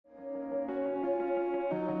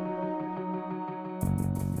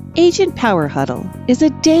Agent Power Huddle is a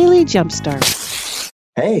daily jumpstart.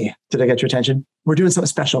 Hey, did I get your attention? We're doing something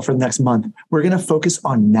special for the next month. We're going to focus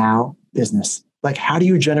on now business. Like, how do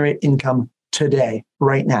you generate income today,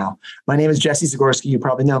 right now? My name is Jesse Zagorski. You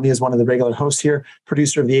probably know me as one of the regular hosts here,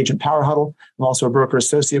 producer of the Agent Power Huddle. I'm also a broker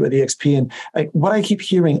associate with EXP. And what I keep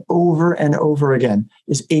hearing over and over again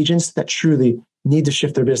is agents that truly need to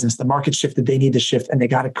shift their business. The market shifted, they need to shift, and they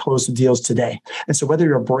got to close the deals today. And so whether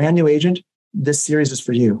you're a brand new agent, this series is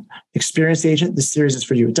for you. Experienced agent, this series is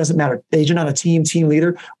for you. It doesn't matter. Agent on a team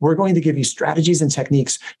leader, we're going to give you strategies and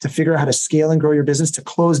techniques to figure out how to scale and grow your business to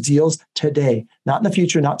close deals today, not in the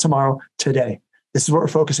future, not tomorrow, today. This is what we're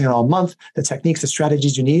focusing on all month, the techniques, the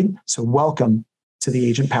strategies you need. So welcome to the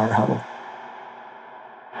Agent Power Huddle.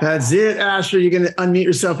 That's it, Asher. You're going to unmute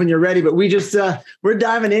yourself when you're ready. But we're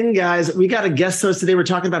diving in, guys. We got a guest host today. We're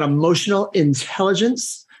talking about emotional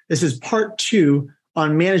intelligence. This is part 2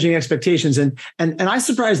 on managing expectations. And I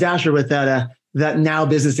surprised Asher with that now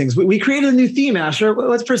business things. We created a new theme, Asher.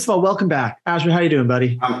 Let's first of all, welcome back. Asher, how you doing,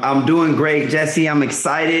 buddy? I'm doing great, Jesse. I'm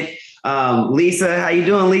excited. Lisa, how you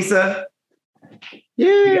doing, Lisa?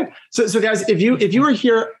 Yeah. So guys, if you were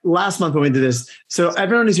here last month when we did this, so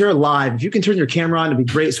everyone who's here live, if you can turn your camera on, it'd be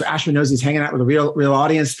great. So Asher knows he's hanging out with a real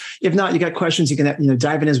audience. If not, you got questions, you can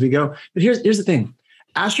dive in as we go. But here's the thing.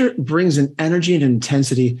 Asher brings an energy and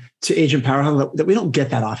intensity to Agent Power Huddle that we don't get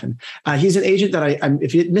that often. He's an agent that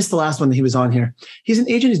if you missed the last one that he was on here, he's an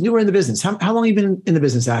agent who's newer in the business. How long have you been in the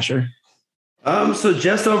business, Asher? So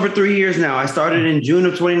just over 3 years now. I started in June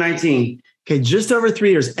of 2019. Okay, just over 3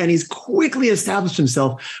 years. And he's quickly established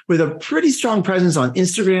himself with a pretty strong presence on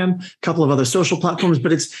Instagram, a couple of other social platforms,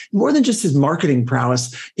 but it's more than just his marketing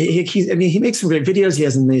prowess. He makes some great videos. He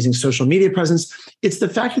has an amazing social media presence. It's the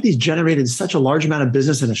fact that he's generated such a large amount of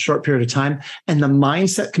business in a short period of time and the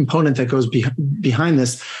mindset component that goes behind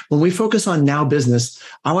this. When we focus on now business,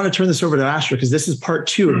 I want to turn this over to Asher because this is part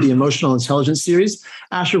 2 of the emotional intelligence series.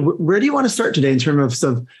 Asher, where do you want to start today in terms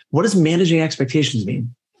of what does managing expectations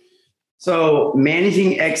mean? So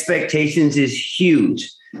managing expectations is huge.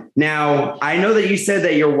 Now, I know that you said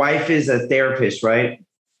that your wife is a therapist, right?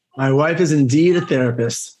 My wife is indeed a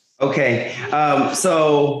therapist. Okay.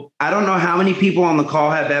 So I don't know how many people on the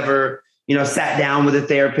call have ever, sat down with a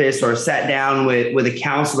therapist or sat down with a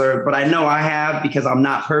counselor, but I know I have because I'm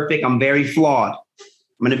not perfect. I'm very flawed. I'm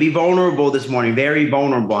going to be vulnerable this morning, very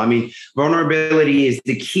vulnerable. Vulnerability is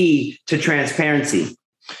the key to transparency.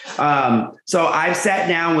 So I've sat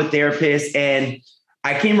down with therapists and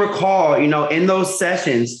I can recall, in those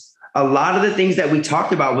sessions, a lot of the things that we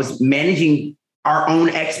talked about was managing our own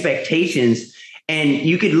expectations. And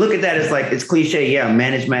you could look at that as like, it's cliche. Yeah,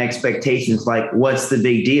 manage my expectations. Like, what's the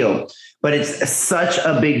big deal? But it's such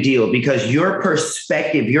a big deal because your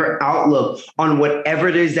perspective, your outlook on whatever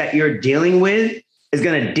it is that you're dealing with is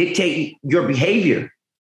going to dictate your behavior.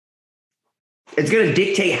 It's going to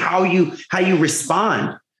dictate how you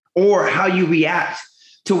respond or how you react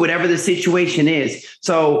to whatever the situation is.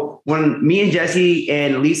 So when me and Jesse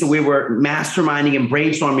and Lisa, we were masterminding and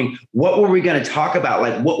brainstorming, what were we going to talk about?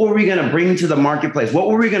 Like, what were we going to bring to the marketplace? What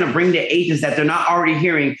were we going to bring to agents that they're not already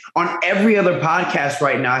hearing on every other podcast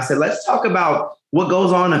right now? I said, let's talk about what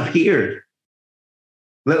goes on up here.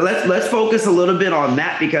 Let's focus a little bit on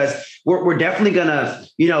that because we're definitely going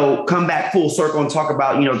to, come back full circle and talk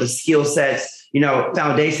about, the skill sets,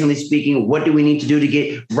 foundationally speaking, what do we need to do to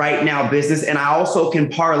get right now business? And I also can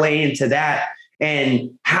parlay into that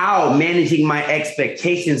and how managing my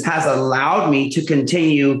expectations has allowed me to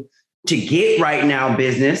continue to get right now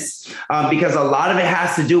business because a lot of it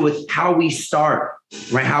has to do with how we start,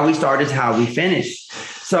 right? How we start is how we finish.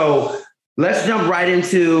 So let's jump right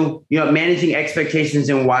into, managing expectations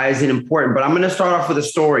and why is it important. But I'm going to start off with a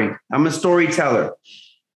story. I'm a storyteller.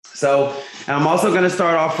 So I'm also going to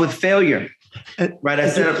start off with failure. Right.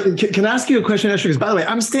 Can I ask you a question, Asher? Because by the way,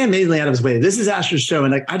 I'm staying amazingly out of his way. This is Asher's show.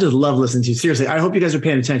 And I just love listening to you. Seriously, I hope you guys are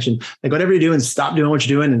paying attention. Like whatever you're doing, stop doing what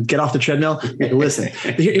you're doing and get off the treadmill and listen.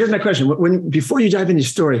 Here's my question. Before you dive into your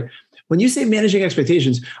story, when you say managing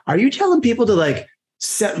expectations, are you telling people to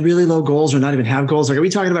set really low goals or not even have goals? Like, are we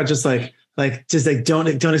talking about just don't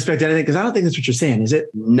expect anything? Because I don't think that's what you're saying, is it?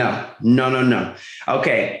 No.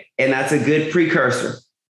 Okay. And that's a good precursor.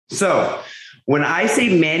 So when I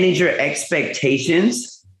say manage your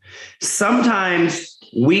expectations, sometimes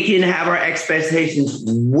we can have our expectations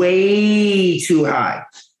way too high,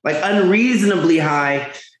 like unreasonably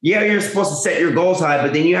high. Yeah, you're supposed to set your goals high,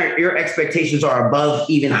 but then your expectations are above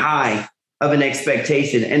even high of an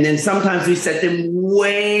expectation. And then sometimes we set them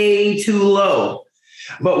way too low.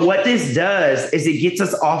 But what this does is it gets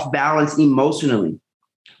us off balance emotionally.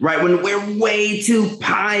 right? When we're way too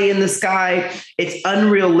pie in the sky, it's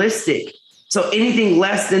unrealistic. So anything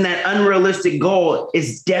less than that unrealistic goal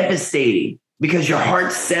is devastating because your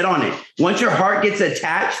heart's set on it. Once your heart gets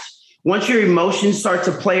attached, once your emotions start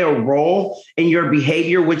to play a role in your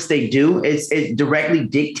behavior, which they do, it directly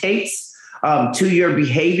dictates to your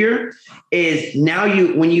behavior. Is now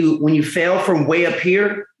when you fail from way up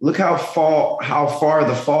here, look how far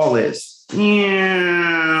the fall is.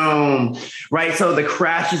 Right. So the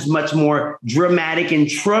crash is much more dramatic and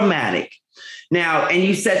traumatic. Now, and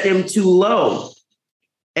you set them too low.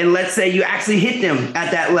 And let's say you actually hit them at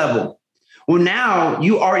that level. Well, now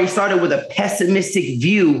you already started with a pessimistic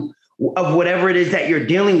view of whatever it is that you're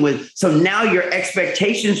dealing with. So now your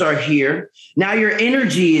expectations are here. Now your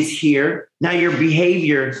energy is here. Now your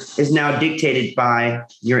behavior is now dictated by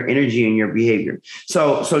your energy and your behavior.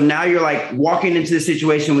 So now you're like walking into the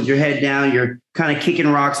situation with your head down. You're kind of kicking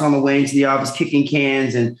rocks on the way into the office, kicking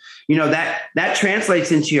cans. And, that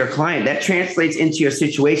translates into your client. That translates into your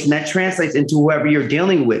situation. That translates into whoever you're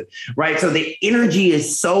dealing with, right? So the energy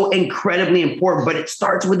is so incredibly important, but it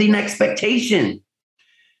starts with an expectation.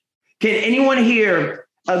 Can anyone here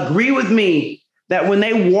agree with me that when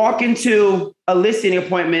they walk into a listing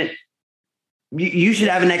appointment, you should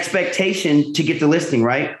have an expectation to get the listing,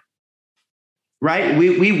 right? Right?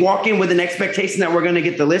 We walk in with an expectation that we're going to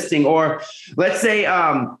get the listing. Or let's say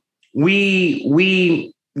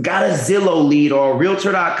we got a Zillow lead or a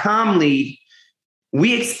Realtor.com lead.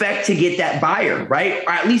 We expect to get that buyer, right?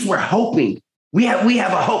 Or at least we're hoping. We have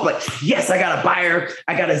a hope like, yes, I got a buyer.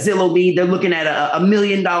 I got a Zillow lead. They're looking at a $1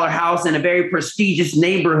 million house in a very prestigious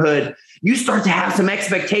neighborhood. You start to have some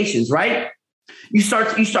expectations, right? You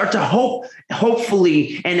start to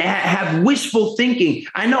hopefully, and have wishful thinking.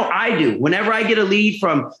 I know I do. Whenever I get a lead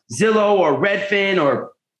from Zillow or Redfin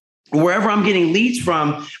or wherever I'm getting leads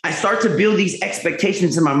from, I start to build these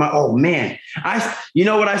expectations in my mind. Oh man, you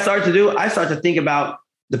know what I start to do? I start to think about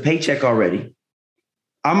the paycheck already.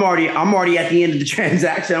 I'm already at the end of the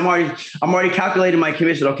transaction. I'm already calculating my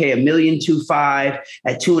commission. Okay, $1,250,000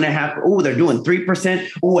 at 2.5. Oh, they're doing 3%.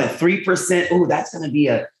 Oh, at 3%. Oh, that's going to be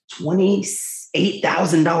a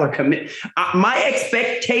 $28,000 commit. My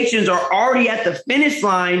expectations are already at the finish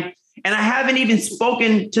line, and I haven't even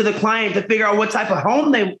spoken to the client to figure out what type of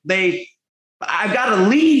home I've got a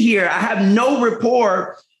lead here. I have no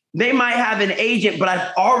rapport. They might have an agent, but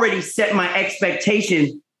I've already set my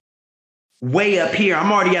expectation way up here.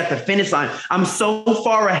 I'm already at the finish line. I'm so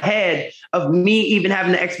far ahead of me even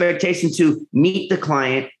having the expectation to meet the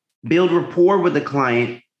client, build rapport with the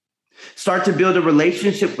client, start to build a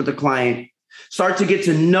relationship with the client, start to get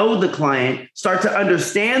to know the client, start to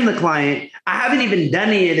understand the client. I haven't even done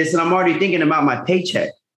any of this, and I'm already thinking about my paycheck.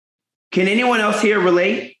 Can anyone else here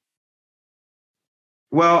relate?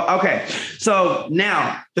 Well, okay. So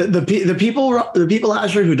now the people,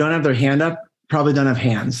 Asher, who don't have their hand up probably don't have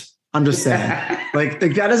hands. I'm just saying, like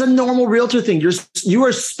that is a normal realtor thing. You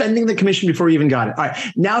are spending the commission before you even got it. All right.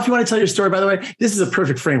 Now, if you want to tell your story, by the way, this is a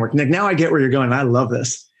perfect framework. Nick, now I get where you're going. I love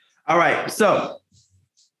this. All right. So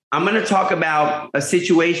I'm going to talk about a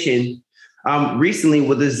situation recently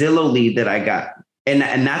with a Zillow lead that I got. And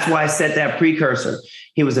that's why I set that precursor.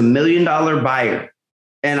 He was $1 million buyer.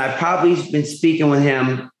 And I've probably been speaking with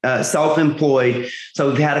him, self-employed. So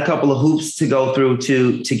we've had a couple of hoops to go through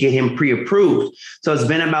to get him pre-approved. So it's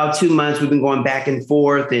been about 2 months. We've been going back and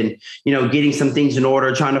forth and, getting some things in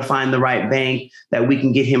order, trying to find the right bank that we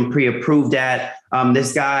can get him pre-approved at.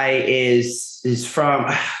 This guy is from,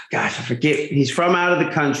 I forget. He's from out of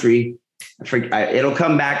the country. It'll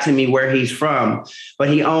come back to me where he's from, but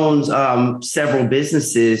he owns several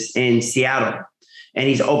businesses in Seattle, and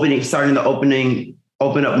he's starting to open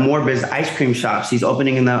up more business, ice cream shops. He's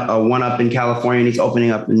opening in one up in California, and he's opening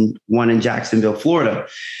up one in Jacksonville, Florida.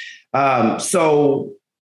 So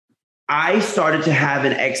I started to have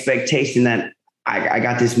an expectation that I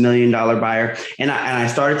got this $1 million buyer, and I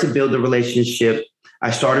started to build a relationship. I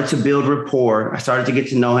started to build rapport. I started to get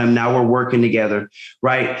to know him. Now we're working together,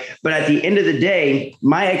 right? But at the end of the day,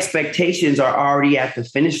 my expectations are already at the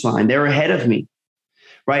finish line. They're ahead of me.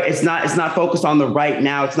 Right. It's not focused on the right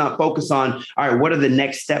now. It's not focused on, all right, what are the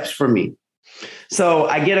next steps for me? So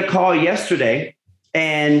I get a call yesterday,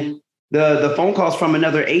 and the phone call's from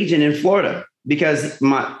another agent in Florida, because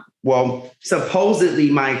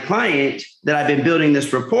supposedly my client that I've been building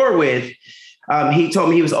this rapport with, he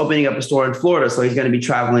told me he was opening up a store in Florida. So he's going to be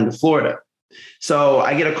traveling to Florida. So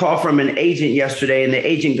I get a call from an agent yesterday, and the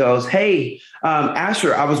agent goes, hey,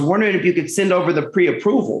 Asher, I was wondering if you could send over the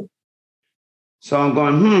pre-approval. So I'm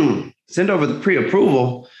going, send over the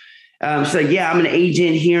pre-approval. She's like, yeah, I'm an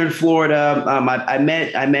agent here in Florida. I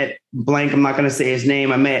met blank. I'm not going to say his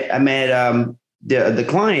name. I met the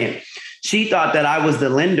client. She thought that I was the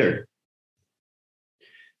lender.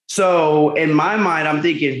 So in my mind, I'm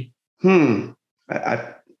thinking,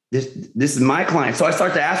 this is my client. So I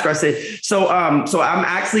start to ask her. I said, so I'm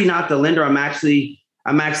actually not the lender. I'm actually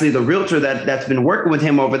the realtor that's been working with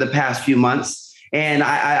him over the past few months. And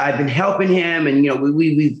I've been helping him, and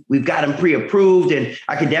we've got him pre-approved, and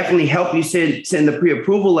I could definitely help you send the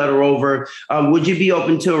pre-approval letter over. Would you be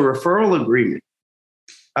open to a referral agreement?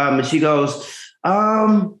 And she goes,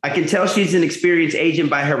 I can tell she's an experienced agent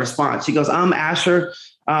by her response. She goes, Asher,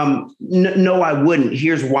 no, I wouldn't.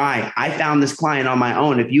 Here's why. I found this client on my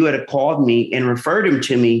own. If you had called me and referred him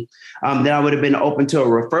to me, then I would have been open to a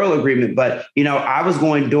referral agreement. But I was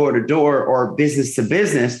going door to door or business to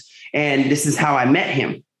business. And this is how I met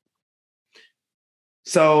him.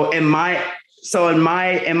 So in my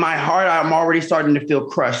heart, I'm already starting to feel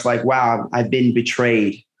crushed. Like, wow, I've been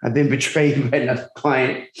betrayed. I've been betrayed by another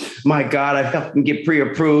client. My God, I've helped him get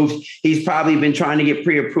pre-approved. He's probably been trying to get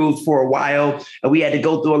pre-approved for a while. And we had to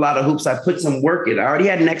go through a lot of hoops. I put some work in. I already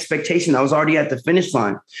had an expectation. I was already at the finish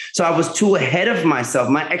line. So I was too ahead of myself.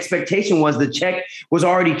 My expectation was the check was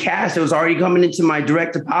already cashed. It was already coming into my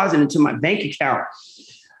direct deposit, into my bank account.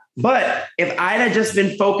 But if I'd have just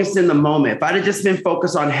been focused in the moment, if I'd have just been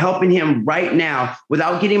focused on helping him right now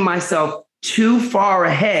without getting myself too far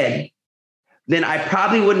ahead, then I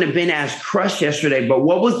probably wouldn't have been as crushed yesterday. But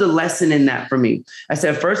what was the lesson in that for me? I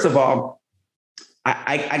said, first of all,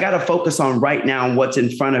 I got to focus on right now and what's in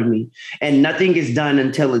front of me. And nothing is done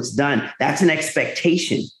until it's done. That's an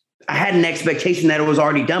expectation. I had an expectation that it was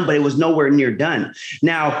already done, but it was nowhere near done.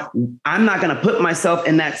 Now, I'm not going to put myself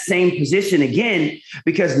in that same position again,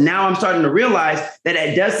 because now I'm starting to realize that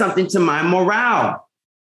it does something to my morale.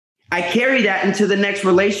 I carry that into the next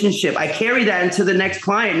relationship. I carry that into the next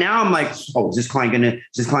client. Now I'm like, oh, is this client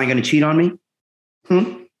gonna cheat on me?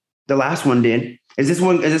 The last one did. Is this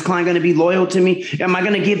client going to be loyal to me? Am I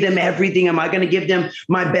going to give them everything? Am I going to give them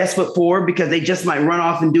my best foot forward because they just might run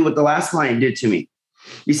off and do what the last client did to me?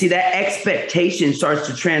 You see, that expectation starts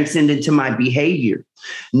to transcend into my behavior.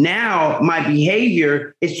 Now my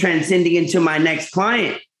behavior is transcending into my next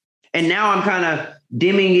client. And now I'm kind of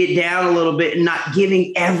dimming it down a little bit and not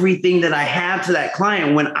giving everything that I have to that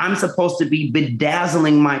client when I'm supposed to be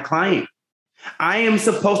bedazzling my client. I am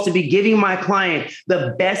supposed to be giving my client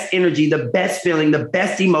the best energy, the best feeling, the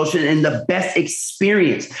best emotion, and the best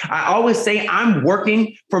experience. I always say I'm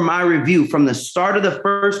working for my review from the start of the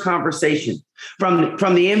first conversation, from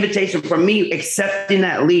the invitation, from me accepting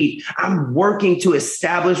that lead. I'm working to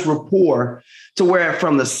establish rapport to where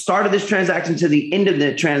from the start of this transaction to the end of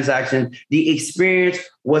the transaction, the experience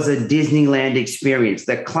was a Disneyland experience.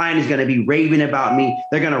 The client is going to be raving about me.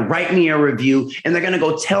 They're going to write me a review and they're going to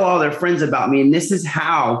go tell all their friends about me. And this is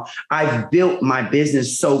how I've built my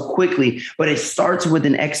business so quickly. But it starts with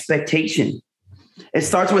an expectation. It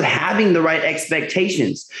starts with having the right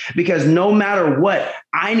expectations, because no matter what,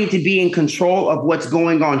 I need to be in control of what's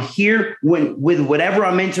going on here with whatever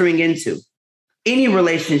I'm entering into. Any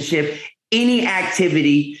relationship, any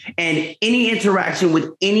activity, and any interaction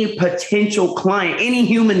with any potential client, any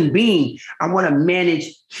human being, I want to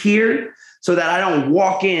manage here so that I don't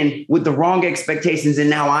walk in with the wrong expectations and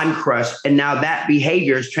now I'm crushed. And now that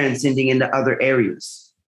behavior is transcending into other areas.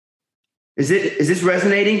 Is this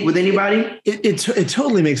resonating with anybody? It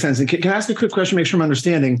totally makes sense. And can I ask a quick question, make sure I'm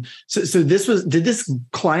understanding? So did this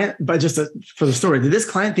client, for the story, did this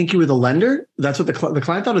client think you were the lender? That's what the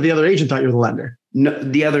client thought, or the other agent thought you were the lender? No,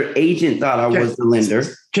 the other agent thought I was the lender.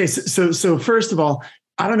 Okay, so first of all,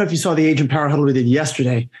 I don't know if you saw the Agent Power Huddle we did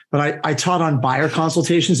yesterday, but I taught on buyer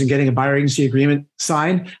consultations and getting a buyer agency agreement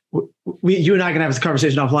signed. You and I can have this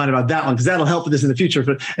conversation offline about that one, because that'll help with this in the future.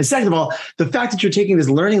 And second of all, the fact that you're taking this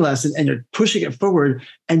learning lesson and you're pushing it forward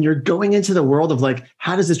and you're going into the world of like,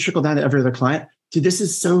 how does this trickle down to every other client? Dude, this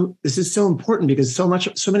is so important, because so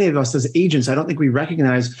many of us as agents, I don't think we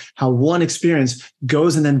recognize how one experience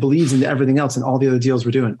goes and then bleeds into everything else and all the other deals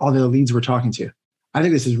we're doing, all the other leads we're talking to. I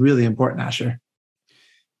think this is really important, Asher.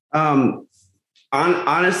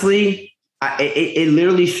 Honestly, it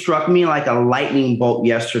literally struck me like a lightning bolt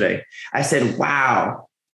yesterday. I said, wow,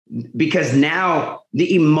 because now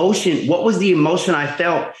the emotion, what was the emotion I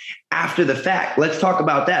felt after the fact? Let's talk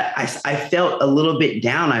about that. I felt a little bit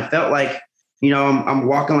down. I felt like, I'm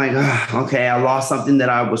walking like, okay, I lost something that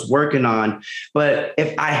I was working on. But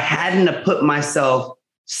if I hadn't have put myself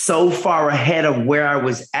so far ahead of where I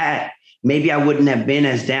was at, maybe I wouldn't have been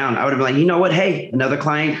as down. I would have been like, you know what? Hey, another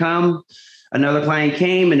client come. Another client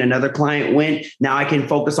came and another client went. Now I can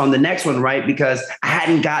focus on the next one, right? Because I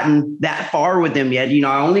hadn't gotten that far with them yet.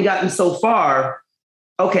 I only gotten so far.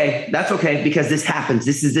 Okay, that's okay, because this happens.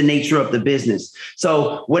 This is the nature of the business.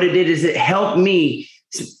 So what it did is it helped me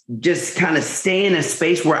just kind of stay in a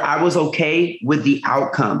space where I was okay with the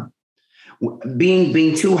outcome.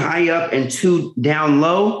 Being too high up and too down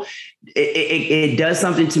low, it does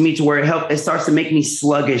something to me to where it starts to make me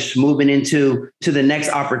sluggish moving into the next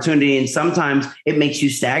opportunity. And sometimes it makes you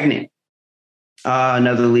stagnant.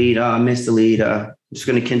 Another lead, missed the lead. I'm just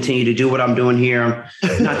going to continue to do what I'm doing here.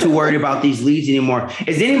 I'm not too worried about these leads anymore.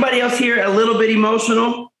 Is anybody else here a little bit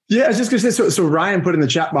emotional? Yeah, I was just going to say, so Ryan put in the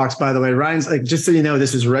chat box, by the way, Ryan's like, just so you know,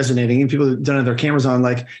 this is resonating. And people who don't have their cameras on,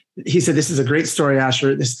 like he said, this is a great story,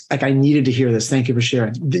 Asher. I needed to hear this. Thank you for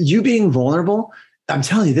sharing. You being vulnerable, I'm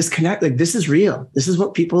telling you, this is real. This is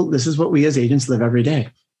what we as agents live every day.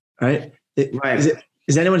 Right. Right.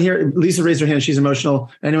 Is anyone here? Lisa raised her hand. She's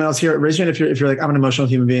emotional. Anyone else here? Raise your hand if you're like, I'm an emotional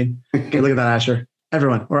human being. Okay, look at that, Asher.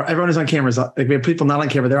 Everyone is on cameras. Like we have people not on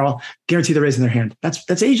camera. They're all guaranteed they're raising their hand.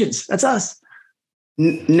 That's agents. That's us.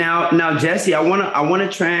 Now, Jesse, I want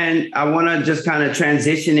to just kind of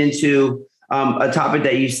transition into a topic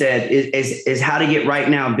that you said is how to get right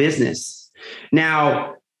now business.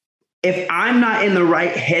 Now, if I'm not in the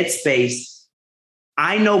right headspace,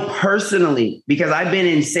 I know personally, because I've been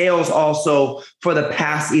in sales also for the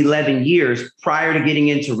past 11 years prior to getting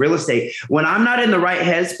into real estate. When I'm not in the right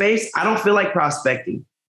headspace, I don't feel like prospecting.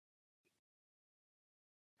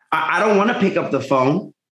 I don't want to pick up the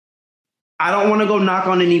phone. I don't want to go knock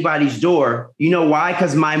on anybody's door. You know why?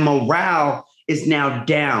 Because my morale is now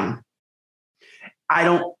down. I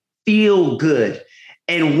don't feel good.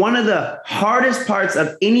 And one of the hardest parts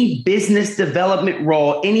of any business development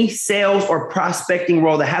role, any sales or prospecting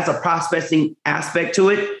role that has a prospecting aspect to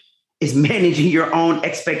it, is managing your own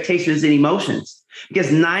expectations and emotions. Because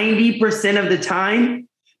 90% of the time,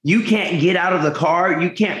 you can't get out of the car, you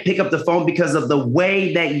can't pick up the phone because of the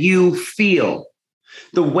way that you feel.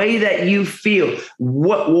 The way that you feel.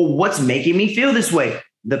 What's making me feel this way?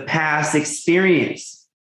 The past experience.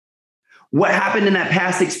 What happened in that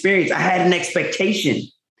past experience? I had an expectation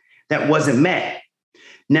that wasn't met.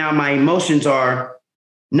 Now my emotions are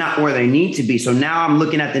not where they need to be. So now I'm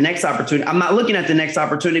looking at the next opportunity. I'm not looking at the next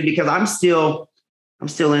opportunity because I'm still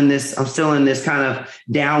in this kind of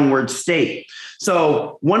downward state.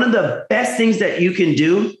 So one of the best things that you can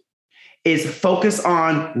do is focus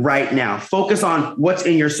on right now. Focus on what's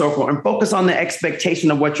in your circle and focus on the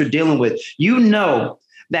expectation of what you're dealing with. You know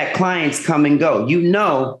that clients come and go. You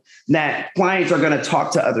know that clients are going to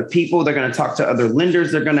talk to other people. They're going to talk to other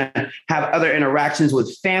lenders. They're going to have other interactions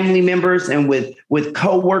with family members and with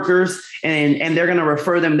coworkers, and they're going to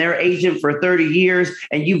refer them their agent for 30 years.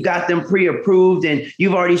 And you've got them pre-approved and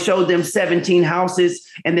you've already showed them 17 houses.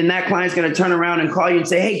 And then that client's going to turn around and call you and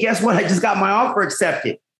say, hey, guess what? I just got my offer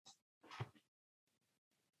accepted.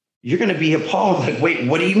 You're going to be appalled. Like, wait,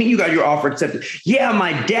 what do you mean you got your offer accepted? Yeah,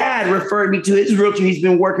 my dad referred me to his realtor. He's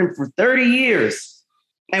been working for 30 years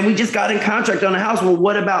and we just got in contract on a house. Well,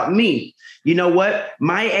 what about me? You know what?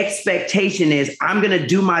 My expectation is I'm going to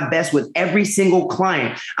do my best with every single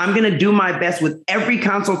client. I'm going to do my best with every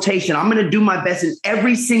consultation. I'm going to do my best in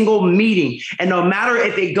every single meeting. And no matter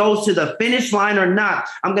if it goes to the finish line or not,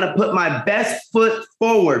 I'm going to put my best foot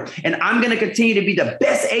forward. And I'm going to continue to be the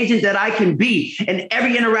best agent that I can be. And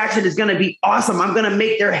every interaction is going to be awesome. I'm going to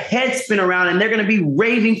make their head spin around and they're going to be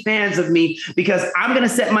raving fans of me because I'm going to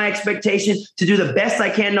set my expectation to do the best I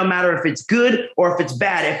can, no matter if it's good or if it's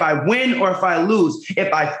bad, if I win or if I lose,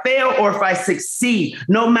 if I fail or if I succeed.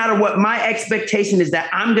 No matter what, my expectation is that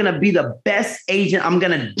I'm going to be the best agent. I'm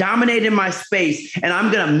going to dominate in my space and I'm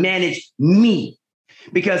going to manage me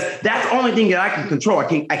because that's the only thing that I can control. I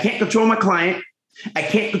can't control my client. I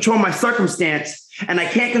can't control my circumstance and I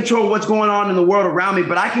can't control what's going on in the world around me,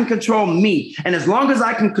 but I can control me. And as long as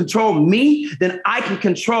I can control me, then I can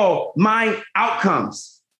control my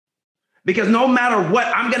outcomes. Because no matter what,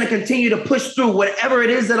 I'm going to continue to push through whatever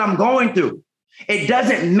it is that I'm going through. It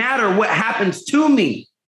doesn't matter what happens to me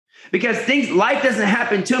because life doesn't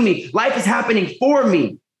happen to me. Life is happening for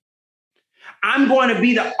me. I'm going to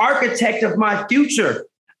be the architect of my future.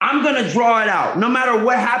 I'm going to draw it out. No matter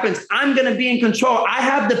what happens, I'm going to be in control. I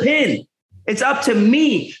have the pen. It's up to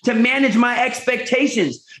me to manage my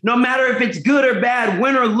expectations. No matter if it's good or bad,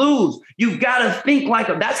 win or lose, you've got to think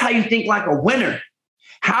that's how you think like a winner.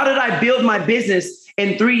 How did I build my business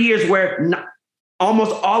in 3 years where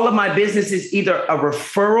almost all of my business is either a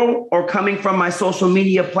referral or coming from my social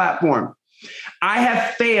media platform? I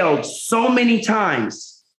have failed so many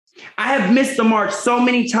times I have missed the mark so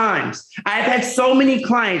many times. I've had so many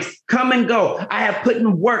clients come and go. I have put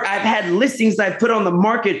in work. I've had listings I've put on the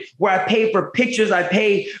market where I pay for pictures. I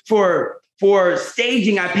pay for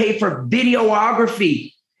staging. I pay for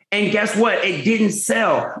videography. And guess what? It didn't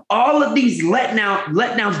sell. All of these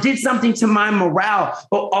letdowns did something to my morale,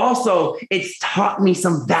 but also it's taught me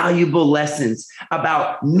some valuable lessons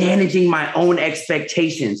about managing my own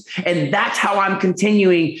expectations. And that's how I'm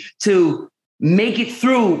continuing to make it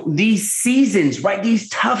through these seasons, right? These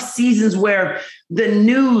tough seasons where the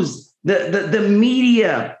news, the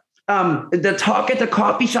media, the talk at the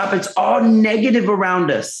coffee shop, it's all negative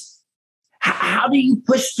around us. How do you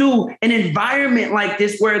push through an environment like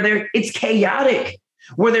this where it's chaotic,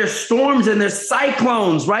 where there's storms and there's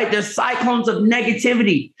cyclones, right? There's cyclones of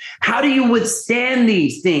negativity. How do you withstand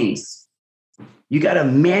these things? You got to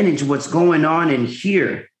manage what's going on in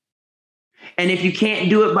here. And if you can't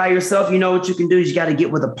do it by yourself, you know what you can do is you got to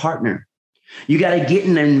get with a partner. You got to get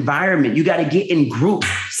in an environment. You got to get in groups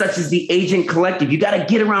such as the Agent Collective. You got to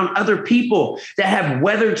get around other people that have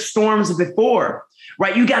weathered storms before,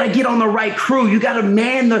 right? You got to get on the right crew. You got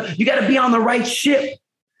to you got to be on the right ship.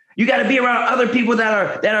 You got to be around other people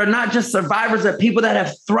that are not just survivors, but people that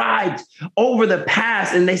have thrived over the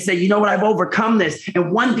past. And they say, you know what, I've overcome this.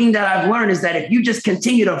 And one thing that I've learned is that if you just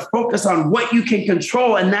continue to focus on what you can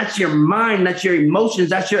control, and that's your mind, that's your emotions,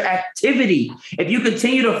 that's your activity. If you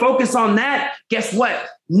continue to focus on that, guess what?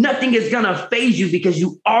 Nothing is going to phase you because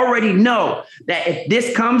you already know that if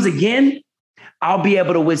this comes again, I'll be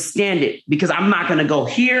able to withstand it because I'm not going to go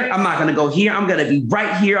here. I'm not going to go here. I'm going to be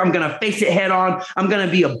right here. I'm going to face it head on. I'm going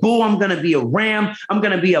to be a bull. I'm going to be a ram. I'm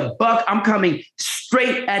going to be a buck. I'm coming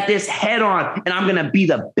straight at this head on, and I'm going to be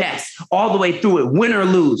the best all the way through it, win or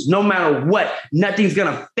lose, no matter what. Nothing's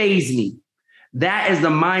going to phase me. That is the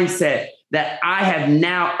mindset that I have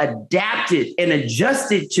now adapted and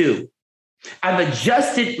adjusted to. I've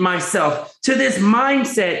adjusted myself to this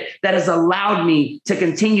mindset that has allowed me to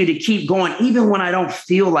continue to keep going, even when I don't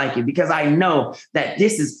feel like it, because I know that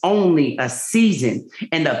this is only a season.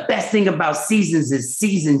 And the best thing about seasons is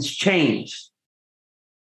seasons change.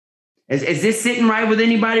 Is this sitting right with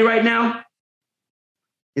anybody right now?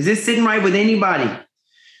 Is this sitting right with anybody?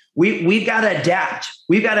 We've got to adapt.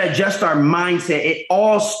 We've got to adjust our mindset. It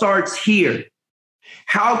all starts here.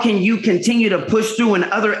 How can you continue to push through when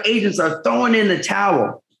other agents are throwing in the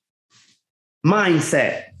towel?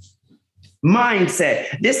 Mindset.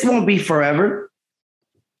 This won't be forever.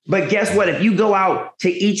 But guess what? If you go out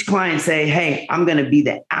to each client and say, hey, I'm going to be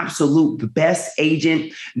the absolute best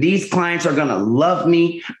agent. These clients are going to love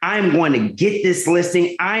me. I'm going to get this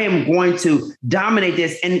listing. I am going to dominate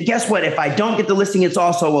this. And guess what? If I don't get the listing, it's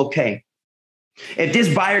also okay. If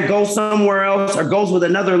this buyer goes somewhere else or goes with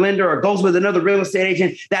another lender or goes with another real estate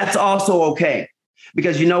agent, that's also okay.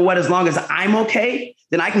 Because you know what? As long as I'm okay,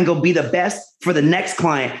 then I can go be the best for the next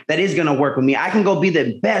client that is going to work with me. I can go be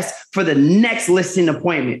the best for the next listing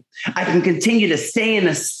appointment. I can continue to stay in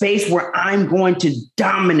a space where I'm going to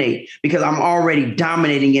dominate because I'm already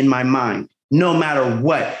dominating in my mind. No matter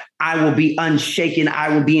what, I will be unshaken. I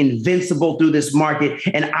will be invincible through this market,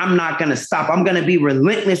 and I'm not going to stop. I'm going to be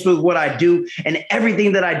relentless with what I do, and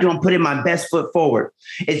everything that I do, I'm putting my best foot forward.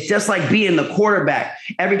 It's just like being the quarterback.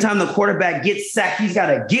 Every time the quarterback gets sacked, he's got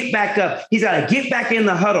to get back up. He's got to get back in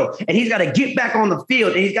the huddle, and he's got to get back on the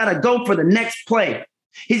field, and he's got to go for the next play.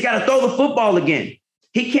 He's got to throw the football again.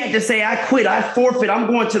 He can't just say, I quit, I forfeit, I'm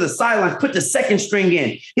going to the sidelines, put the second string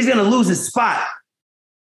in. He's going to lose his spot.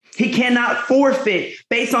 He cannot forfeit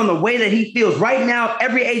based on the way that he feels. Right now,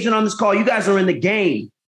 every agent on this call, you guys are in the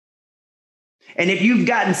game. And if you've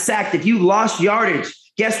gotten sacked, if you lost yardage,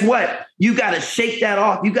 guess what? You got to shake that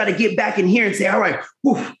off. You got to get back in here and say, all right,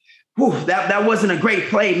 that wasn't a great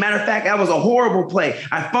play. Matter of fact, that was a horrible play.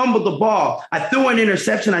 I fumbled the ball. I threw an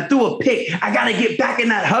interception. I threw a pick. I got to get back in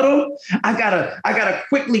that huddle. I gotta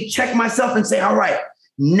quickly check myself and say, all right,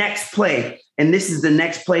 next play. And this is the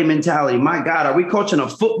next play mentality. My God, are we coaching a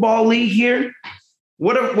football league here?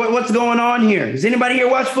 What's going on here? Does anybody here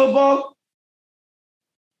watch football?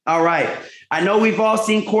 All right. I know we've all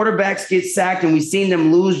seen quarterbacks get sacked and we've seen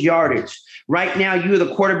them lose yardage. Right now, you are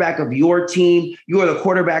the quarterback of your team. You are the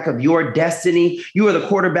quarterback of your destiny. You are the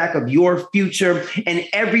quarterback of your future. And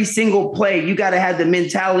every single play, you got to have the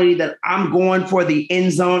mentality that I'm going for the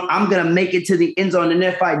end zone. I'm going to make it to the end zone. And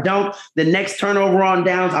if I don't, the next turnover on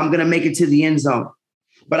downs, I'm going to make it to the end zone.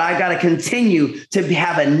 But I got to continue to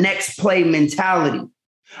have a next play mentality.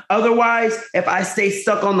 Otherwise, if I stay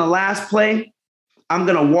stuck on the last play, I'm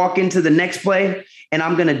going to walk into the next play and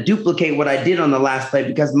I'm going to duplicate what I did on the last play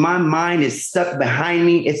because my mind is stuck behind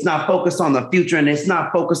me. It's not focused on the future and it's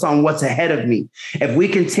not focused on what's ahead of me. If we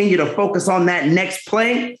continue to focus on that next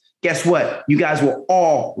play, guess what? You guys will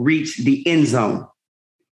all reach the end zone.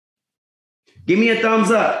 Give me a thumbs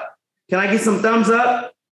up. Can I get some thumbs up?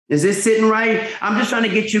 Is this sitting right? I'm just trying to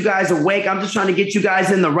get you guys awake. I'm just trying to get you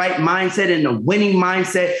guys in the right mindset, in the winning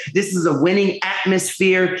mindset. This is a winning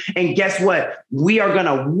atmosphere. And guess what? We are going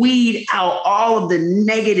to weed out all of the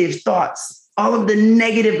negative thoughts, all of the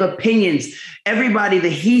negative opinions, everybody, the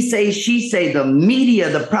he say, she say, the media,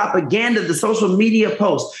 the propaganda, the social media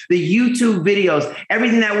posts, the YouTube videos,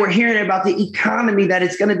 everything that we're hearing about the economy, that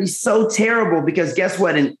it's going to be so terrible because guess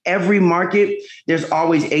what? In every market, there's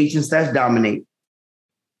always agents that dominate.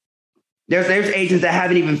 There's agents that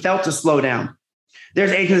haven't even felt a slowdown.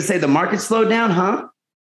 There's agents that say the market slowed down, huh?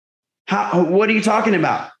 What are you talking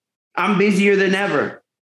about? I'm busier than ever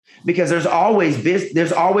because there's always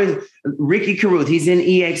Ricky Carruth. He's in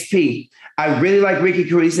EXP. I really like Ricky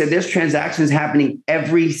Carruth. He said there's transactions happening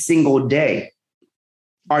every single day.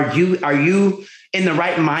 Are you in the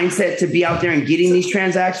right mindset to be out there and getting these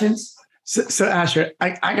transactions? So Asher,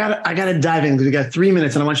 I gotta dive in because we got 3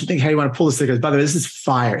 minutes and I want you to think how you want to pull this together. By the way, this is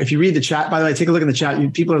fire. If you read the chat, by the way, take a look in the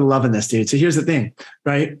chat. People are loving this, dude. So here's the thing,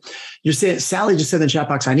 right? You're saying, Sally just said in the chat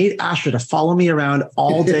box, I need Asher to follow me around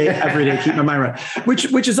all day, every day, keep my mind right, which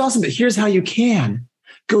is awesome. But here's how you can.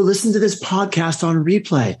 Go listen to this podcast on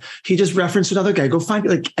replay. He just referenced another guy. Go find,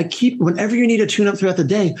 whenever you need to tune up throughout the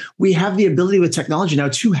day, we have the ability with technology now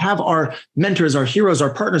to have our mentors, our heroes,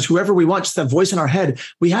 our partners, whoever we want, just that voice in our head.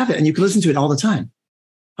 We have it and you can listen to it all the time.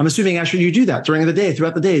 I'm assuming, Asher, you do that during the day,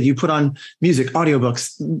 throughout the day. You put on music,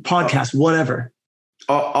 audiobooks, podcasts, whatever.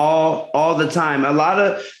 All the time.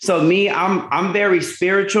 I'm very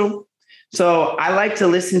spiritual. So I like to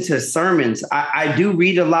listen to sermons. I do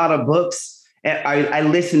read a lot of books. I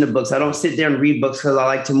listen to books. I don't sit there and read books because I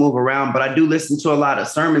like to move around, but I do listen to a lot of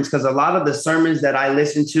sermons because a lot of the sermons that I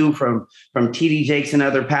listen to from TD Jakes and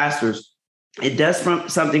other pastors, it does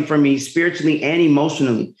something for me spiritually and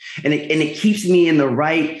emotionally. And it keeps me in the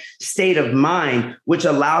right state of mind, which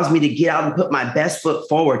allows me to get out and put my best foot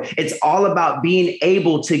forward. It's all about being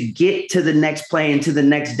able to get to the next play and to the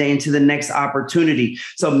next day and to the next opportunity.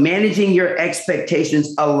 So managing your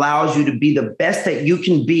expectations allows you to be the best that you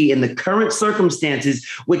can be in the current circumstances,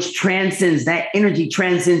 which transcends, that energy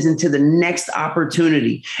transcends into the next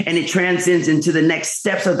opportunity. And it transcends into the next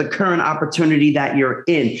steps of the current opportunity that you're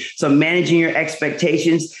in. So managing your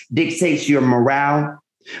expectations dictates your morale,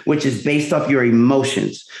 which is based off your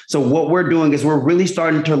emotions. So what we're doing is we're really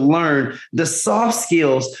starting to learn the soft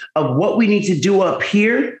skills of what we need to do up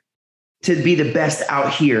here to be the best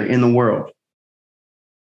out here in the world.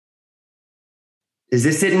 Is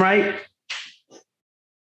this sitting right?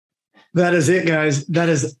 That is it, guys. That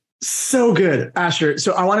is so good, Asher.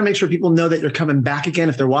 So I want to make sure people know that you're coming back again.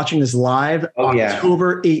 If they're watching this live,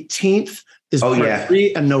 October 18th is part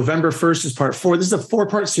 3 and November 1st is part 4. This is a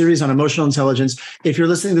 4-part series on emotional intelligence. If you're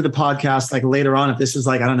listening to the podcast, like later on, if this is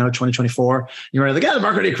like, I don't know, 2024, you're like, the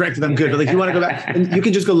mark already corrected, I'm good. But like you want to go back and you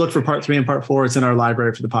can just go look for part 3 and part 4. It's in our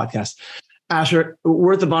library for the podcast. Asher,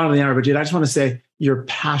 we're at the bottom of the hour, but dude, I just want to say your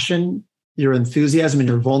passion, your enthusiasm and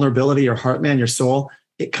your vulnerability, your heart, man, your soul,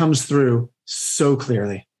 it comes through so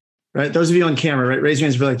clearly, right? Those of you on camera, right? Raise your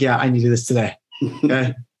hands if you're like, yeah, I need to do this today.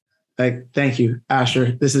 Okay. Like, thank you,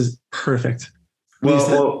 Asher. This is perfect.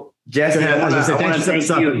 Well, Jesse, thank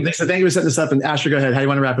you for setting this up. And Asher, go ahead. How do you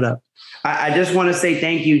want to wrap it up? I just want to say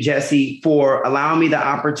thank you, Jesse, for allowing me the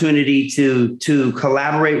opportunity to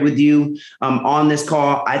collaborate with you on this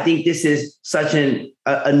call. I think this is such a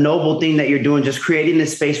noble thing that you're doing, just creating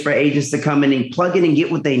this space for agents to come in and plug in and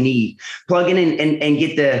get what they need, plug in and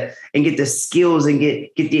get the skills and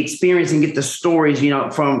get the experience and get the stories,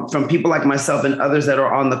 from people like myself and others that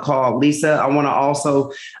are on the call. Lisa, I want to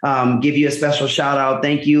also give you a special shout out.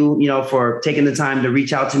 Thank you, for taking the time to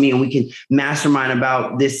reach out to me and we can mastermind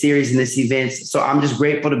about this series and this event. So I'm just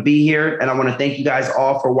grateful to be here. And I want to thank you guys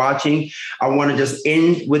all for watching. I want to just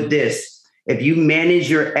end with this. If you manage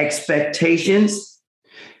your expectations,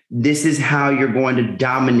 this is how you're going to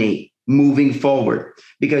dominate moving forward,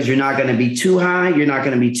 because you're not going to be too high. You're not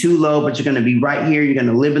going to be too low, but you're going to be right here. You're going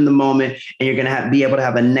to live in the moment and you're going to be able to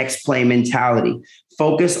have a next play mentality.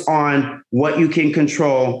 Focus on what you can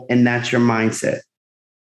control. And that's your mindset.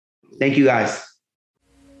 Thank you, guys.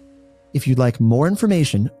 If you'd like more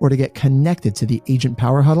information or to get connected to the Agent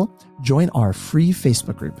Power Huddle, join our free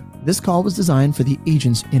Facebook group. This call was designed for the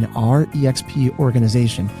agents in our EXP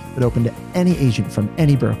organization, but open to any agent from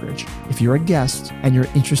any brokerage. If you're a guest and you're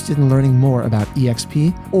interested in learning more about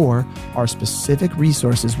EXP or our specific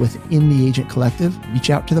resources within the Agent Collective, reach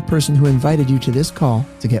out to the person who invited you to this call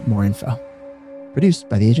to get more info. Produced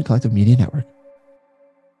by the Agent Collective Media Network.